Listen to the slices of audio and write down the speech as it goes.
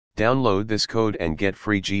Download this code and get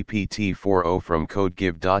free GPT-4o from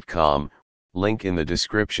codegive.com, link in the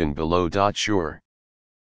description below. Sure.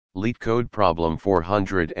 Leetcode problem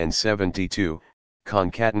 472,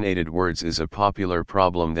 concatenated words is a popular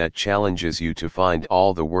problem that challenges you to find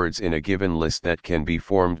all the words in a given list that can be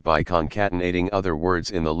formed by concatenating other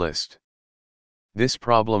words in the list. This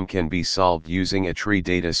problem can be solved using a tree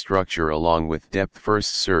data structure along with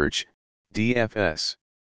depth-first search, DFS.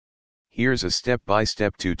 Here's a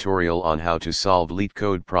step-by-step tutorial on how to solve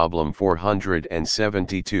Leetcode problem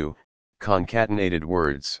 472, concatenated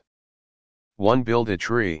words. 1. Build a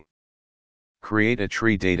tree. Create a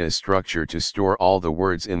tree data structure to store all the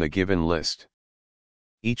words in the given list.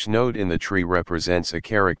 Each node in the tree represents a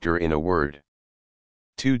character in a word.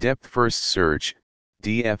 2. Depth-first search,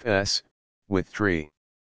 DFS, with tree.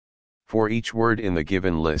 For each word in the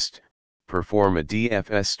given list, perform a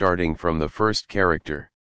DFS starting from the first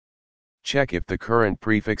character. Check if the current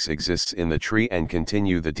prefix exists in the tree and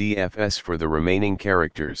continue the DFS for the remaining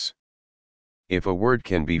characters. If a word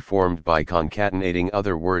can be formed by concatenating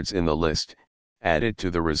other words in the list, add it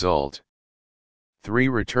to the result. 3.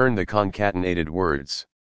 Return the concatenated words.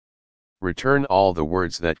 Return all the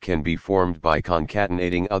words that can be formed by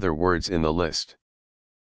concatenating other words in the list.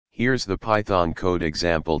 Here's the Python code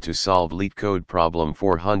example to solve Leetcode problem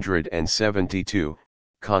 472,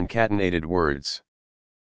 concatenated words.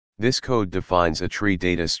 This code defines a tree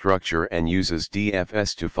data structure and uses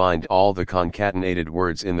DFS to find all the concatenated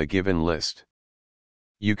words in the given list.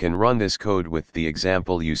 You can run this code with the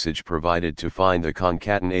example usage provided to find the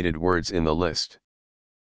concatenated words in the list.